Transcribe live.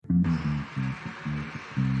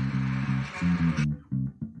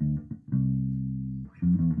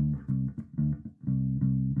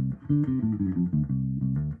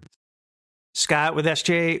Scott with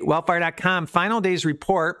SJWellfire.com. Final Days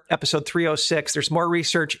Report, episode 306. There's more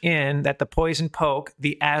research in that the poison poke,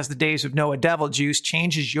 the As the Days of Noah devil juice,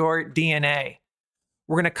 changes your DNA.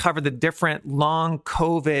 We're going to cover the different long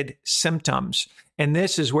COVID symptoms. And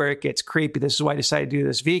this is where it gets creepy. This is why I decided to do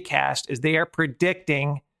this VCast, is they are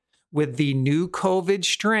predicting with the new COVID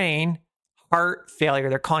strain, heart failure.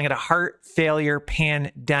 They're calling it a heart failure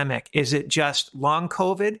pandemic. Is it just long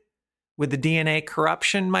COVID with the DNA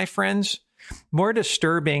corruption, my friends? More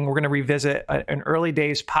disturbing, we're going to revisit an early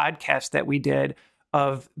days podcast that we did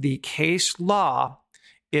of the case law.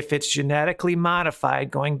 If it's genetically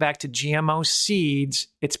modified, going back to GMO seeds,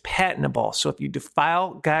 it's patentable. So if you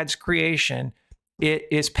defile God's creation, it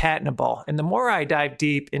is patentable. And the more I dive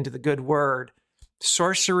deep into the good word,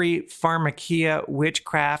 sorcery, pharmakia,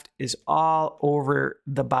 witchcraft is all over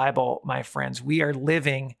the Bible, my friends. We are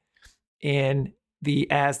living in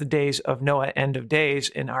the As the Days of Noah, end of days,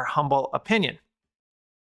 in our humble opinion.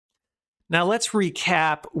 Now let's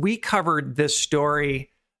recap. We covered this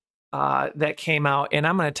story that came out, and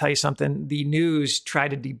I'm going to tell you something. The news tried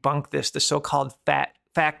to debunk this, the so-called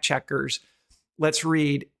fact checkers. Let's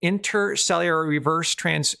read. Intercellular reverse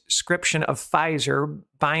transcription of Pfizer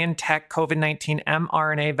BioNTech COVID-19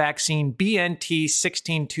 mRNA vaccine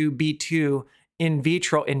BNT162b2 in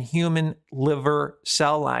vitro in human liver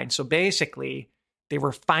cell line. So basically, they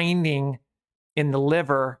were finding in the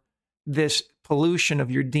liver this pollution of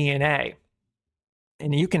your DNA.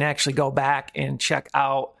 And you can actually go back and check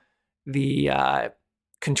out the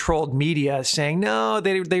controlled media saying, no,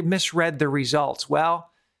 they misread the results. Well,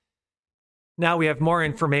 now we have more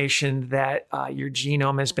information that your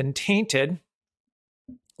genome has been tainted.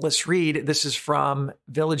 Let's read. This is from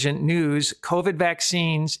Vigilant News. COVID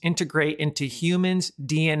vaccines integrate into humans'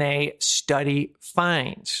 DNA study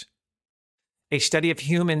finds. A study of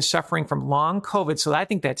humans suffering from long COVID. So I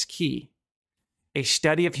think that's key. A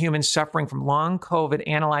study of humans suffering from long COVID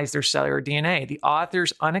analyzed their cellular DNA. The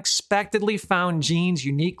authors unexpectedly found genes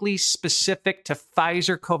uniquely specific to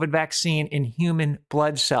Pfizer COVID vaccine in human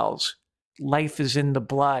blood cells. Life is in the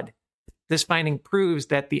blood. This finding proves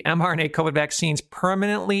that the mRNA COVID vaccines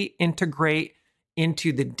permanently integrate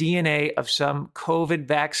into the DNA of some COVID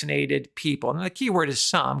vaccinated people. And the key word is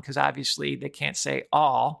some, because obviously they can't say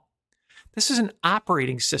all. This is an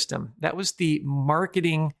operating system. That was the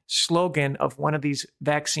marketing slogan of one of these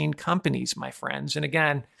vaccine companies, my friends. And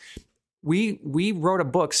again, we wrote a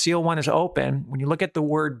book, Seal 1 is open. When you look at the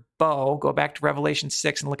word bow, go back to Revelation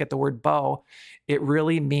 6 and look at the word bow, it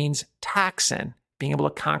really means toxin, being able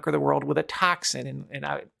to conquer the world with a toxin. And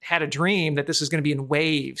I had a dream that this is going to be in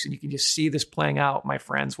waves, and you can just see this playing out, my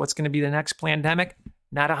friends. What's going to be the next pandemic?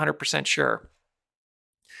 Not 100% sure.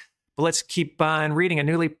 But let's keep on reading. A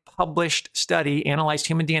newly published study analyzed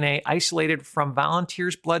human DNA isolated from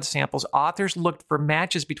volunteers' blood samples. Authors looked for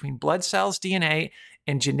matches between blood cells' DNA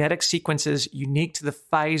and genetic sequences unique to the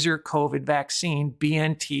Pfizer COVID vaccine,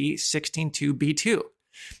 BNT162b2.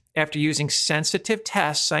 After using sensitive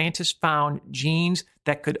tests, scientists found genes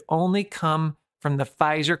that could only come from the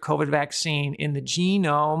Pfizer COVID vaccine in the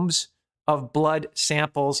genomes of blood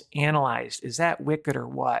samples analyzed. Is that wicked or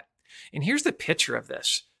what? And here's the picture of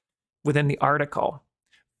this within the article.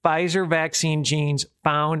 Pfizer vaccine genes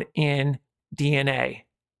found in DNA.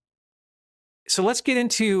 So let's get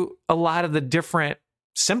into a lot of the different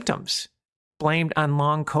symptoms blamed on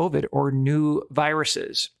long COVID or new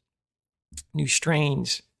viruses, new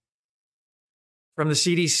strains. From the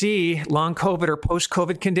CDC, long COVID or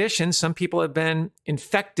post-COVID conditions, some people have been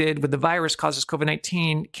infected with the virus causes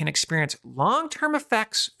COVID-19 can experience long-term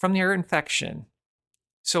effects from their infection.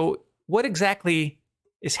 So what exactly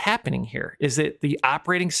is happening here? Is it the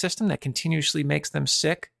operating system that continuously makes them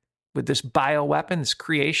sick with this bioweapon, this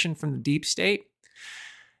creation from the deep state?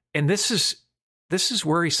 And this is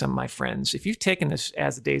worrisome, my friends. If you've taken this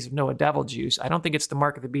as the days of Noah devil juice, I don't think it's the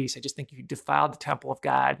mark of the beast. I just think you defiled the temple of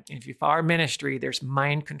God. And if you follow our ministry, there's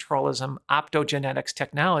mind controlism, optogenetics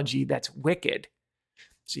technology that's wicked.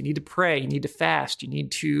 So you need to pray, you need to fast, you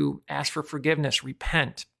need to ask for forgiveness,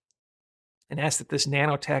 repent, and ask that this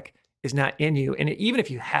nanotech is not in you. And even if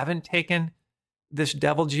you haven't taken this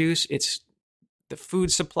devil juice, it's the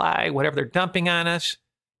food supply, whatever they're dumping on us,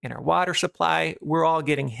 in our water supply, we're all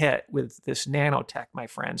getting hit with this nanotech, my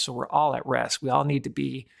friends. So we're all at risk. We all need to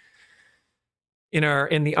be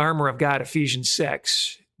in the armor of God, Ephesians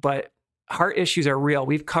 6. But heart issues are real.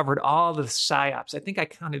 We've covered all the psyops. I think I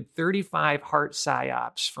counted 35 heart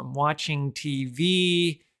psyops from watching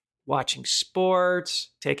TV, watching sports,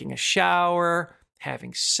 taking a shower,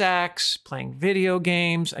 having sex, playing video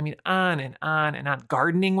games. I mean, on and on and on.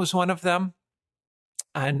 Gardening was one of them.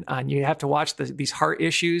 And you have to watch these heart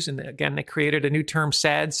issues. And again, they created a new term,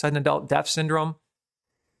 SAD, sudden adult death syndrome.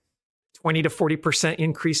 20 to 40%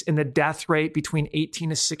 increase in the death rate between 18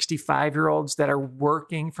 to 65-year-olds that are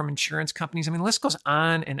working from insurance companies. I mean, the list goes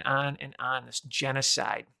on and on and on, this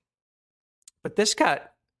genocide. But this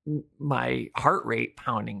got my heart rate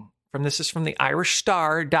pounding. This is from the Irish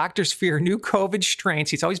Star. Doctors fear new COVID strains.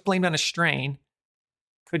 He's always blamed on a strain.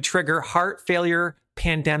 Could trigger heart failure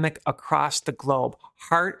pandemic across the globe.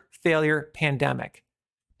 Heart failure pandemic.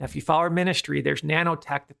 Now, if you follow our ministry, there's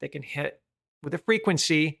nanotech that they can hit with a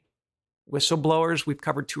frequency. Whistleblowers, we've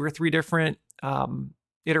covered 2 or 3 different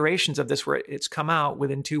iterations of this where it's come out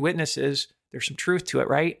within 2 witnesses. There's some truth to it,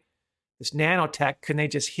 right? This nanotech, can they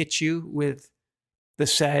just hit you with the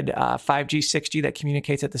said 5G, 6G that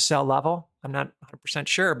communicates at the cell level? I'm not 100%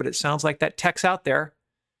 sure, but it sounds like that tech's out there.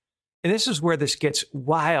 And this is where this gets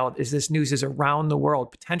wild, is this news is around the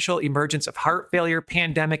world. Potential emergence of heart failure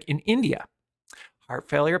pandemic in India. Heart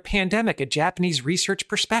failure pandemic, a Japanese research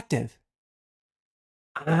perspective.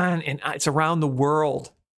 On and on. It's around the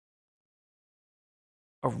world.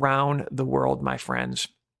 Around the world, my friends.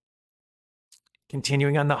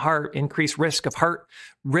 Continuing on the heart, increased risk of heart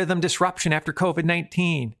rhythm disruption after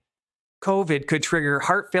COVID-19. COVID could trigger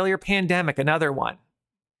heart failure pandemic, another one.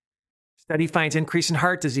 Study finds increase in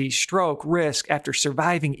heart disease, stroke risk after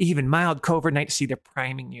surviving even mild COVID-19. See, they're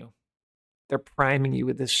priming you. They're priming you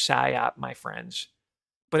with this psyop, my friends.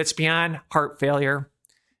 But it's beyond heart failure.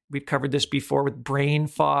 We've covered this before with brain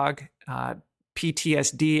fog,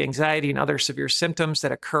 PTSD, anxiety, and other severe symptoms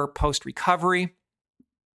that occur post-recovery.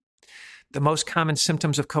 The most common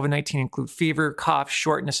symptoms of COVID-19 include fever, cough,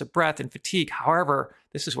 shortness of breath, and fatigue. However,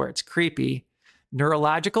 this is where it's creepy.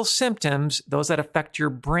 Neurological symptoms, those that affect your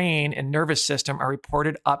brain and nervous system, are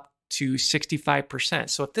reported up to 65%.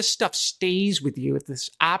 So if this stuff stays with you, if this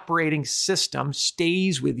operating system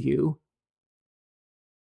stays with you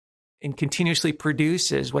and continuously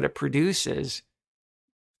produces what it produces,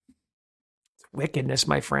 it's wickedness,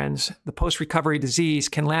 my friends. The post-recovery disease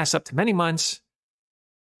can last up to many months.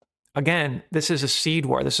 Again, this is a seed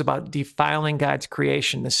war. This is about defiling God's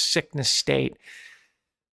creation, the sickness state.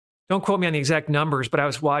 Don't quote me on the exact numbers, but I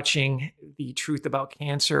was watching the Truth About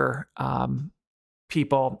Cancer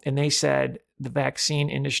people, and they said the vaccine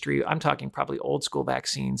industry, I'm talking probably old school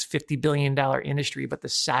vaccines, $50 billion industry, but the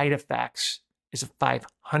side effects is a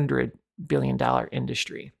 $500 billion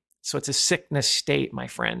industry. So it's a sickness state, my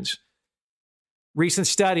friends. Recent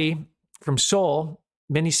study from Seoul,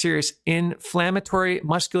 many serious inflammatory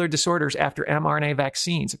muscular disorders after mRNA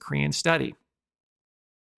vaccines, a Korean study.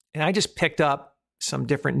 And I just picked up some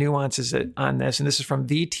different nuances on this, and this is from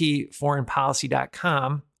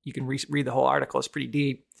vtforeignpolicy.com. You can read the whole article. It's pretty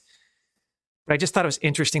deep. But I just thought it was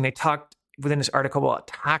interesting. They talked within this article about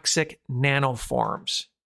toxic nanoforms.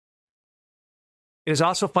 It is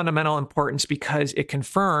also fundamental importance because it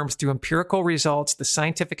confirms through empirical results the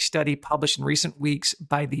scientific study published in recent weeks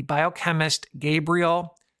by the biochemist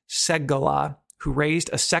Gabriel Segala, who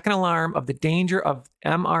raised a second alarm of the danger of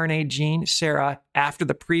mRNA gene SARA after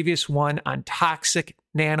the previous one on toxic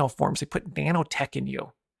nanoforms. They put nanotech in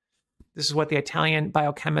you. This is what the Italian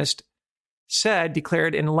biochemist said,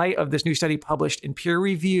 declared in light of this new study published in peer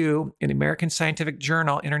review in American Scientific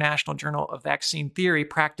Journal, International Journal of Vaccine Theory,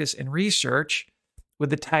 Practice, and Research, with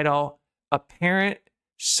the title Apparent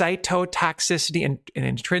Cytotoxicity and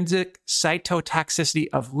Intrinsic Cytotoxicity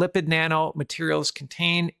of Lipid Nanomaterials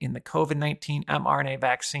Contained in the COVID-19 mRNA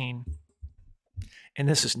Vaccine. And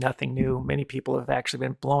this is nothing new. Many people have actually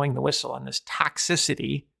been blowing the whistle on this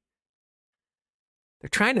toxicity. They're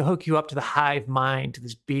trying to hook you up to the hive mind, to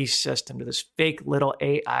this beast system, to this fake little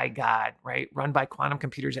AI god, right? Run by quantum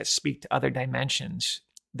computers that speak to other dimensions,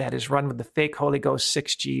 that is run with the fake Holy Ghost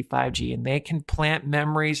 6G, 5G, and they can plant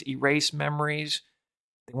memories, erase memories.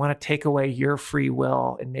 They want to take away your free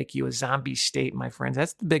will and make you a zombie state, my friends.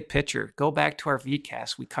 That's the big picture. Go back to our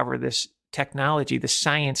VCast. We cover this technology, the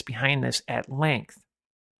science behind this at length.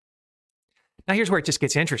 Now, here's where it just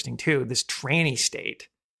gets interesting, too. This tranny state.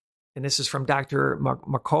 And this is from Dr.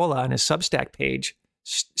 Marcola on his Substack page.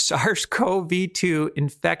 SARS-CoV-2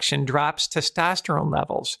 infection drops testosterone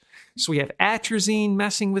levels. So we have atrazine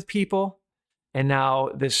messing with people. And now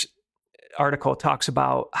this article talks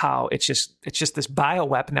about how it's just this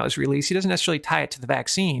bioweapon that was released. He doesn't necessarily tie it to the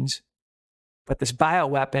vaccines, but this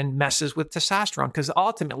bioweapon messes with testosterone because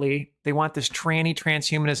ultimately they want this tranny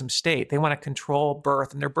transhumanism state. They want to control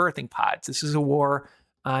birth in their birthing pods. This is a war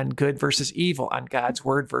on good versus evil, on God's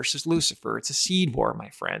word versus Lucifer. It's a seed war, my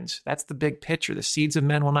friends. That's the big picture. The seeds of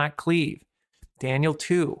men will not cleave. Daniel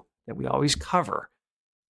 2, that we always cover.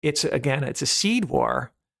 It's a seed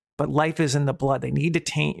war, but life is in the blood. They need to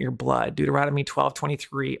taint your blood. Deuteronomy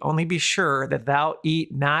 12:23, only be sure that thou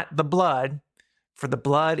eat not the blood, for the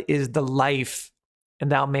blood is the life,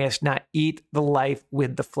 and thou mayest not eat the life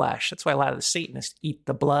with the flesh. That's why a lot of the Satanists eat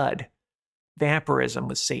the blood. Vampirism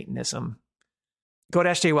was Satanism. Go to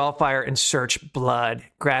SJ Wellfire and search blood,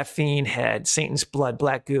 graphene head, Satan's blood,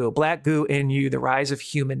 black goo in you, the rise of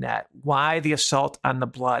human net. Why the assault on the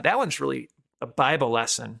blood? That one's really a Bible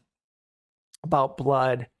lesson about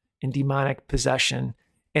blood and demonic possession.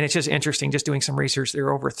 And it's just interesting, just doing some research. There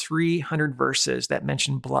are over 300 verses that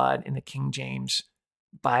mention blood in the King James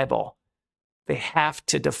Bible. They have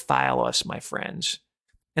to defile us, my friends.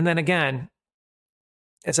 And then again,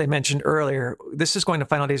 as I mentioned earlier, this is going to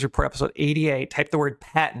Final Days Report, episode 88. Type the word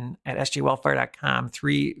patent at sjwellfire.com.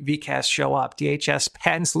 3 VCasts show up. DHS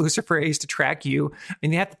patents luciferase to track you.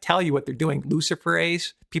 And they have to tell you what they're doing.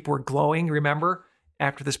 Luciferase, people were glowing, remember,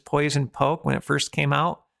 after this poison poke when it first came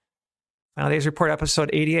out. Final Days Report,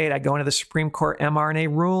 episode 88. I go into the Supreme Court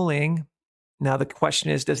mRNA ruling. Now, the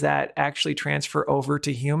question is, does that actually transfer over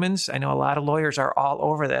to humans? I know a lot of lawyers are all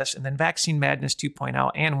over this. And then Vaccine Madness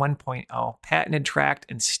 2.0 and 1.0, patented, tracked,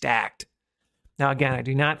 and stacked. Now, again, I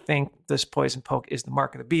do not think this poison poke is the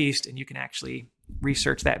mark of the beast, and you can actually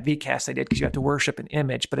research that VCast I did because you have to worship an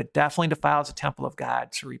image, but it definitely defiles the temple of God.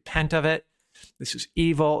 So repent of it. This is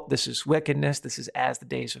evil. This is wickedness. This is as the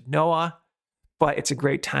days of Noah, but it's a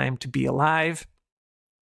great time to be alive.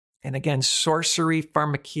 And again, sorcery,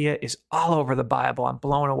 pharmakia is all over the Bible. I'm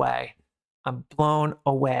blown away. I'm blown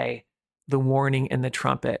away. The warning and the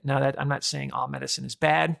trumpet. Now, that I'm not saying all medicine is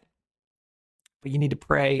bad, but you need to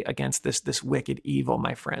pray against this wicked evil,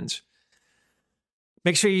 my friends.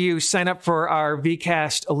 Make sure you sign up for our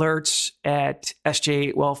VCast alerts at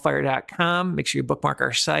sjwellfire.com. Make sure you bookmark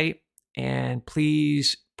our site, and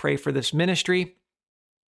please pray for this ministry.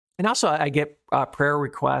 And also, I get prayer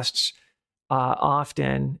requests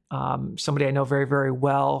often. Somebody I know very, very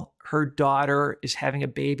well, her daughter is having a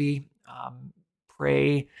baby.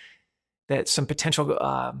 Pray that some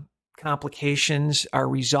potential complications are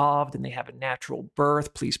resolved and they have a natural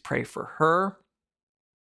birth. Please pray for her.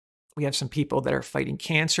 We have some people that are fighting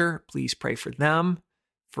cancer. Please pray for them,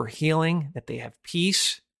 for healing, that they have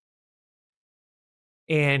peace.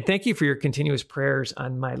 And thank you for your continuous prayers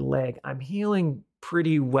on my leg. I'm healing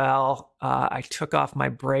pretty well. I took off my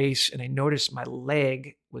brace and I noticed my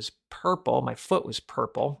leg was purple. My foot was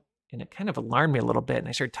purple, and it kind of alarmed me a little bit. And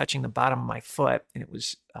I started touching the bottom of my foot, and it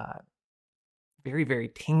was very, very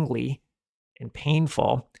tingly and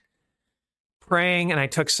painful. Praying, and I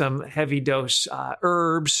took some heavy dose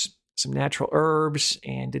herbs, some natural herbs,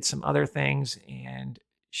 and did some other things. And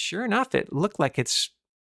sure enough, it looked like it's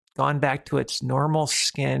gone back to its normal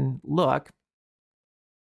skin look.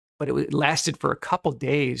 But it lasted for a couple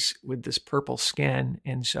days with this purple skin.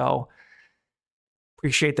 And so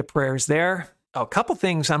appreciate the prayers there. Oh, a couple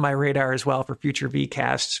things on my radar as well for future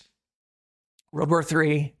VCasts. World War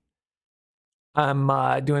III.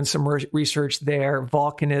 I'm doing some research there.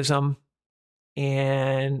 Volcanism.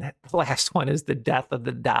 And the last one is the death of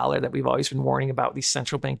the dollar that we've always been warning about, these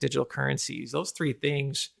central bank digital currencies. Those three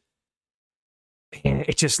things, and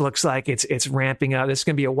it just looks like it's ramping up. This is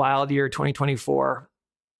going to be a wild year, 2024.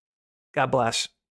 God bless.